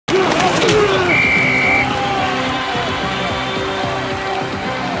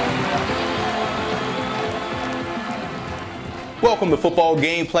Welcome to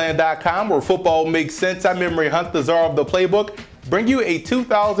footballgameplan.com, where football makes sense. I'm Emery Hunt, the czar of the playbook, bring you a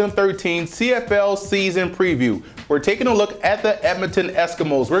 2013 CFL season preview. We're taking a look at the Edmonton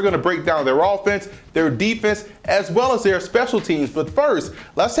Eskimos. We're going to break down their offense, their defense, as well as their special teams. But first,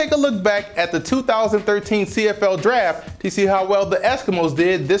 let's take a look back at the 2013 CFL draft to see how well the Eskimos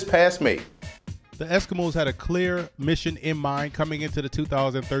did this past May. The Eskimos had a clear mission in mind coming into the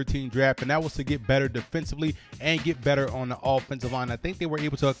 2013 draft, and that was to get better defensively and get better on the offensive line. I think they were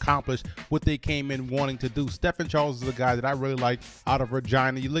able to accomplish what they came in wanting to do. Stephen Charles is a guy that I really like out of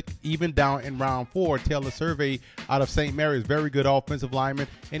Regina. You look even down in round 4, Taylor Survey out of St. Mary's, very good offensive lineman,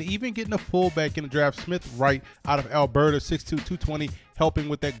 and even getting a fullback in the draft, Smith Wright out of Alberta, 6'2", 220, helping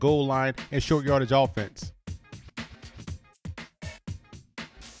with that goal line and short yardage offense.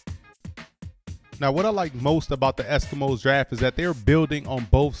 Now, what I like most about the Eskimos draft is that they're building on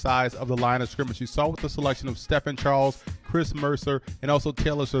both sides of the line of scrimmage. You saw with the selection of Stephen Charles, Chris Mercer, and also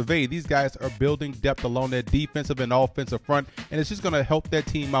Taylor Survey. These guys are building depth along their defensive and offensive front, and it's just going to help that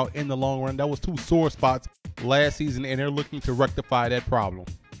team out in the long run. That was 2 sore spots last season, and they're looking to rectify that problem.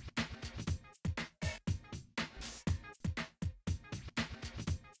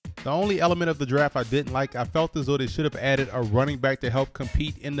 The only element of the draft I didn't like, I felt as though they should have added a running back to help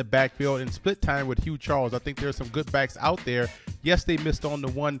compete in the backfield and split time with Hugh Charles. I think there's some good backs out there. Yes, they missed on the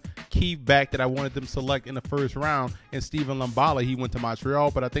one key back that I wanted them to select in the first round, and Stephen Lumbala. He went to Montreal,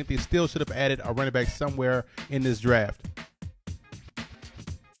 but I think they still should have added a running back somewhere in this draft.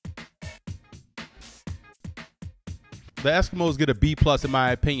 The Eskimos get a B+ in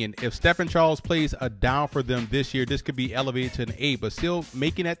my opinion. If Stephen Charles plays a down for them this year, this could be elevated to an A, but still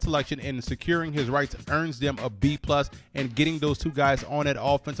making that selection and securing his rights earns them a B+, and getting those 2 guys on that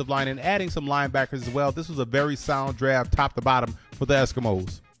offensive line and adding some linebackers as well. This was a very sound draft top to bottom for the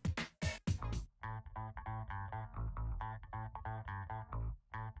Eskimos.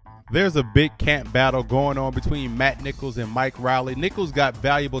 There's a big camp battle going on between Matt Nichols and Mike Riley. Nichols got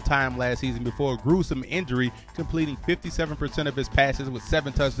valuable time last season before a gruesome injury, completing 57% of his passes with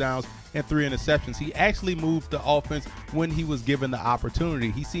 7 touchdowns and 3 interceptions. He actually moved the offense when he was given the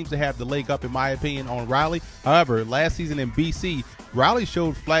opportunity. He seems to have the leg up, in my opinion, on Riley. However, last season in BC, Riley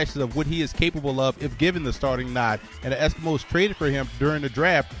showed flashes of what he is capable of if given the starting nod, and the Eskimos traded for him during the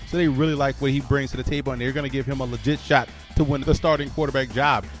draft, so they really like what he brings to the table, and they're going to give him a legit shot to win the starting quarterback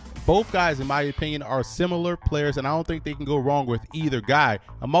job. Both guys, in my opinion, are similar players, and I don't think they can go wrong with either guy.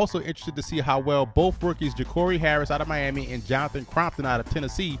 I'm also interested to see how well both rookies, Ja'Cory Harris out of Miami and Jonathan Crompton out of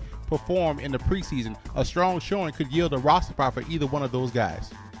Tennessee, perform in the preseason. A strong showing could yield a roster spot for either one of those guys.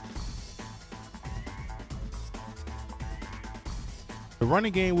 The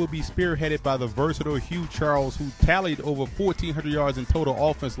running game will be spearheaded by the versatile Hugh Charles, who tallied over 1,400 yards in total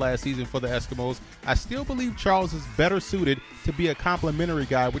offense last season for the Eskimos. I still believe Charles is better suited to be a complementary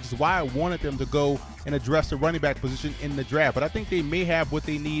guy, which is why I wanted them to go and address the running back position in the draft. But I think they may have what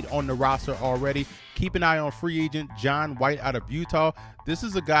they need on the roster already. Keep an eye on free agent John White out of Utah. This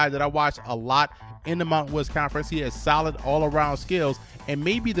is a guy that I watch a lot in the Mountain West Conference. He has solid all-around skills and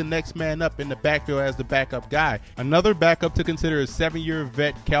may be the next man up in the backfield as the backup guy. Another backup to consider is 7-year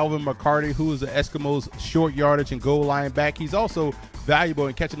vet Calvin McCarty, who is the Eskimos' short yardage and goal line back. He's also valuable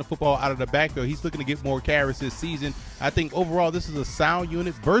in catching the football out of the backfield. He's looking to get more carries this season. I think overall this is a sound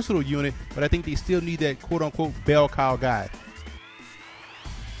unit, versatile unit, but I think they still need that quote-unquote bell cow guy.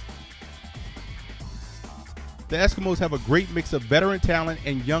 The Eskimos have a great mix of veteran talent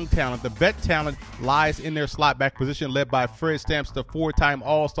and young talent. The vet talent lies in their slot back position, led by Fred Stamps, the 4-time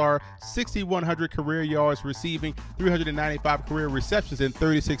All-Star, 6,100 career yards receiving, 395 career receptions, and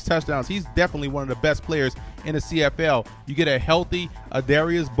 36 touchdowns. He's definitely one of the best players in the CFL. You get a healthy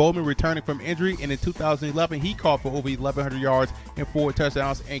Darius Bowman returning from injury, and in 2011, he caught for over 1,100 yards and 4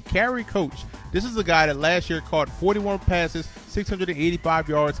 touchdowns. And Carey Coach, this is a guy that last year caught 41 passes, 685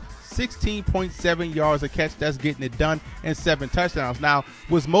 yards, 16.7 yards a catch. That's getting it done, and 7 touchdowns. Now,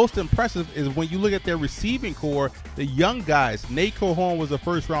 what's most impressive is when you look at their receiving core, the young guys. Nate Cohorn was a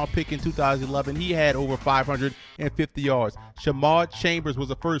first-round pick in 2011. He had over 550 yards. Shamad Chambers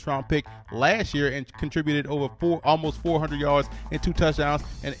was a first-round pick last year and contributed over almost 400 yards and 2 touchdowns.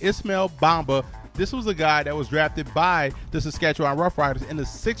 And Ismail Bamba, this was a guy that was drafted by the Saskatchewan Roughriders in the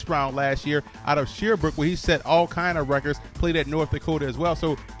 6th round last year out of Sherbrooke, where he set all kind of records, played at North Dakota as well.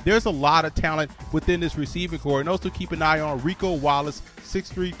 So there's a lot of talent within this receiving core. And also keep an eye on Rico Wallace,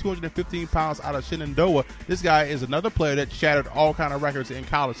 6'3", 215 pounds out of Shenandoah. This guy is another player that shattered all kind of records in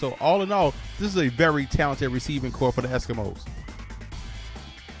college. So all in all, this is a very talented receiving core for the Eskimos.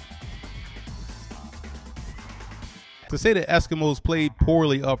 To say the Eskimos played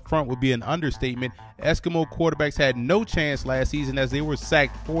poorly up front would be an understatement. Eskimo quarterbacks had no chance last season as they were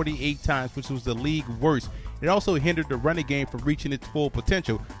sacked 48 times, which was the league worst. It also hindered the running game from reaching its full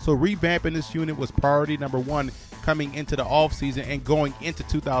potential. So revamping this unit was priority number one coming into the offseason and going into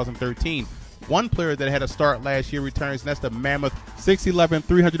 2013. One player that had a start last year returns, and that's the mammoth 6'11",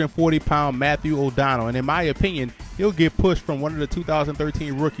 340-pound Matthew O'Donnell. And in my opinion, he'll get pushed from one of the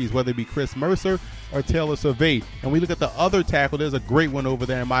 2013 rookies, whether it be Chris Mercer or Taylor Survey. And we look at the other tackle, there's a great one over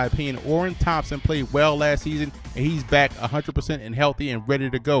there in my opinion. Orrin Thompson played well last season, and he's back 100% and healthy and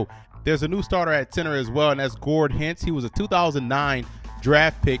ready to go. There's a new starter at center as well, and that's Gord Hintz. He was a 2009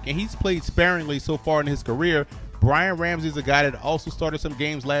 draft pick, and he's played sparingly so far in his career. Brian Ramsey is a guy that also started some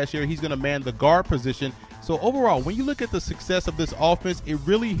games last year. He's going to man the guard position. So overall, when you look at the success of this offense, it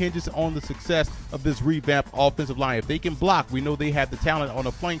really hinges on the success of this revamped offensive line. If they can block, we know they have the talent on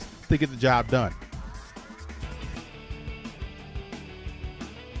the flanks to get the job done.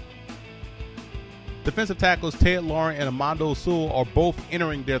 Defensive tackles Ted Lauren and Amando Sewell are both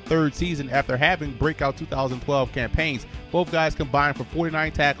entering their third season after having breakout 2012 campaigns. Both guys combined for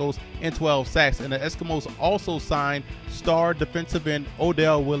 49 tackles and 12 sacks, and the Eskimos also signed star defensive end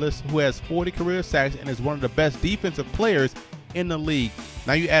Odell Willis, who has 40 career sacks and is one of the best defensive players in the league.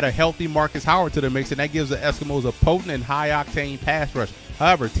 Now you add a healthy Marcus Howard to the mix, and that gives the Eskimos a potent and high-octane pass rush.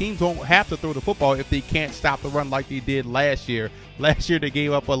 However, teams won't have to throw the football if they can't stop the run like they did last year. Last year, they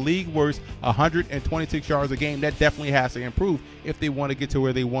gave up a league-worst 126 yards a game. That definitely has to improve if they want to get to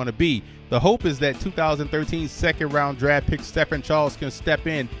where they want to be. The hope is that 2013 second-round draft pick Stephen Charles can step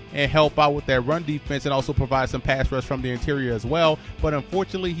in and help out with that run defense and also provide some pass rush from the interior as well. But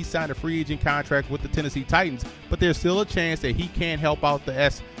unfortunately, he signed a free agent contract with the Tennessee Titans. But there's still a chance that he can help out the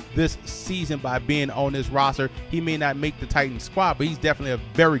S this season by being on this roster. He may not make the Titans squad, but he's definitely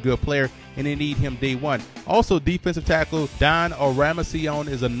a very good player, and they need him day one. Also, defensive tackle Don Oramacion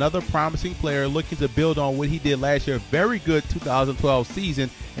is another promising player looking to build on what he did last year. Very good 2012 season,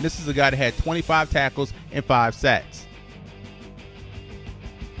 and this is a guy that had 25 tackles and 5 sacks.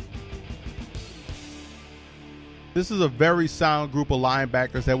 This is a very sound group of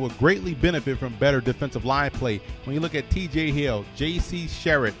linebackers that will greatly benefit from better defensive line play. When you look at T.J. Hill, J.C.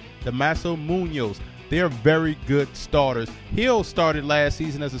 Sherritt, Damaso Munoz, they're very good starters. Hill started last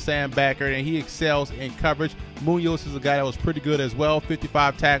season as a sandbacker, and he excels in coverage. Munoz is a guy that was pretty good as well,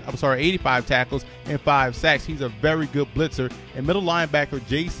 85 tackles and 5 sacks. He's a very good blitzer. And middle linebacker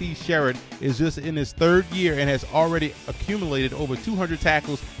J.C. Sherritt is just in his third year and has already accumulated over 200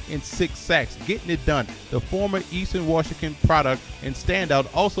 tackles and 6 sacks, getting it done. The former Eastern Washington product and standout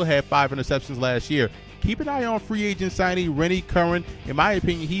also had 5 interceptions last year. Keep an eye on free agent signee Rennie Curran. In my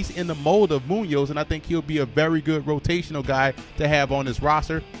opinion, he's in the mold of Munoz, and I think he'll be a very good rotational guy to have on this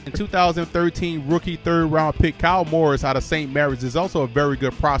roster. In 2013, rookie third-round pick Kyle Morris out of St. Mary's is also a very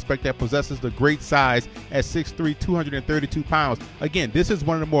good prospect that possesses the great size at 6'3", 232 pounds. Again, this is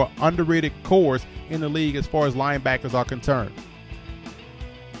one of the more underrated cores in the league as far as linebackers are concerned.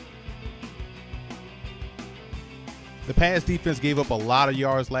 The pass defense gave up a lot of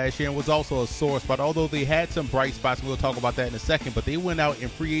yards last year and was also a sore spot, although they had some bright spots, and we'll talk about that in a second. But they went out in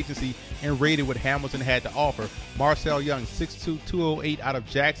free agency and rated what Hamilton had to offer. Marcel Young, 6'2", 208 out of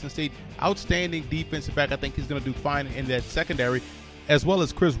Jackson State. Outstanding defensive back. I think he's going to do fine in that secondary, as well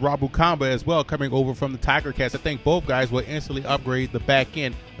as Chris Rabukamba as well coming over from the Tiger Cats. I think both guys will instantly upgrade the back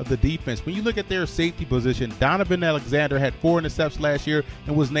end of the defense. When you look at their safety position, Donovan Alexander had 4 interceptions last year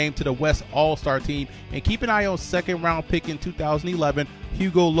and was named to the West All-Star team. And keep an eye on second-round pick in 2011,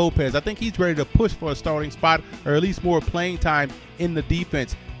 Hugo Lopez. I think he's ready to push for a starting spot or at least more playing time in the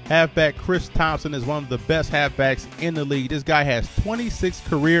defense. Halfback Chris Thompson is one of the best halfbacks in the league. This guy has 26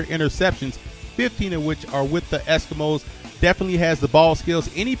 career interceptions, 15 of which are with the Eskimos. Definitely has the ball skills.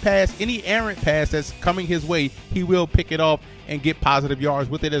 Any pass, any errant pass that's coming his way, he will pick it off and get positive yards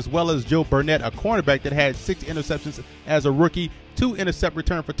with it, as well as Joe Burnett, a cornerback that had 6 interceptions as a rookie, 2 intercept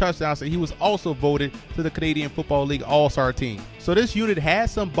return for touchdowns, and he was also voted to the Canadian Football League All-Star team. So this unit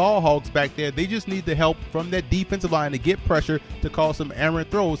has some ball hogs back there. They just need the help from that defensive line to get pressure to cause some errant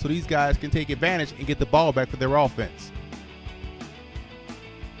throws so these guys can take advantage and get the ball back for their offense.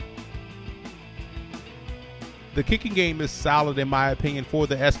 The kicking game is solid in my opinion for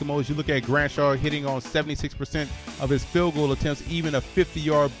the Eskimos. You look at Granshaw hitting on 76% of his field goal attempts, even a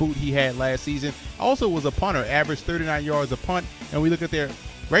 50-yard boot he had last season. Also was a punter, averaged 39 yards a punt. And we look at their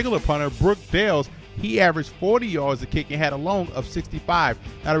regular punter, Brooke Dales. He averaged 40 yards a kick and had a long of 65.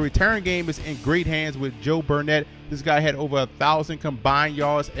 Now the return game is in great hands with Joe Burnett. This guy had over 1,000 combined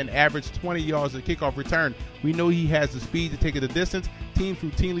yards and averaged 20 yards at kickoff return. We know he has the speed to take it the distance. Teams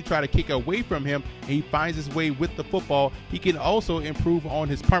routinely try to kick away from him, and he finds his way with the football. He can also improve on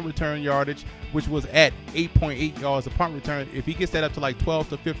his punt return yardage, which was at 8.8 yards a punt return. If he gets that up to like 12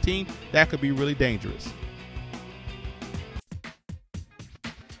 to 15, that could be really dangerous.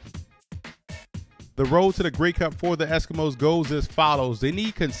 The road to the Grey Cup for the Eskimos goes as follows. They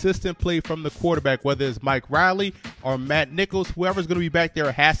need consistent play from the quarterback, whether it's Mike Riley or Matt Nichols. Whoever's going to be back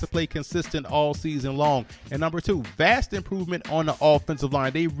there has to play consistent all season long. And number two, vast improvement on the offensive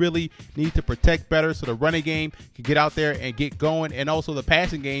line. They really need to protect better so the running game can get out there and get going, and also the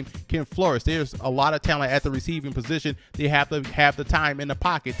passing game can flourish. There's a lot of talent at the receiving position. They have to have the time in the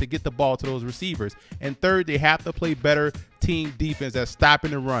pocket to get the ball to those receivers. And third, they have to play better team defense that's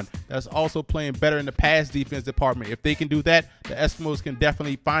stopping the run, that's also playing better in the pass defense department. If they can do that, the Eskimos can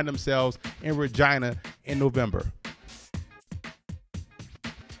definitely find themselves in Regina in November.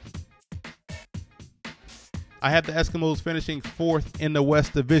 I have the Eskimos finishing 4th in the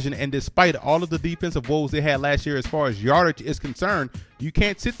West Division, and despite all of the defensive woes they had last year as far as yardage is concerned, you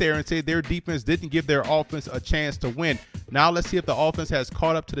can't sit there and say their defense didn't give their offense a chance to win. Now let's see if the offense has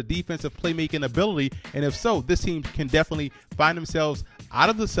caught up to the defensive playmaking ability, and if so, this team can definitely find themselves out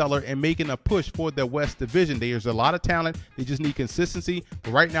of the cellar and making a push for the West Division. There's a lot of talent. They just need consistency.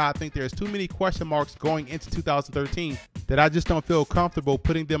 But right now, I think there's too many question marks going into 2013 that I just don't feel comfortable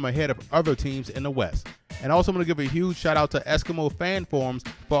putting them ahead of other teams in the West. And also, I'm going to give a huge shout out to Eskimo fan forums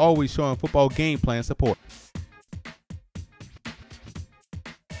for always showing football game plan support.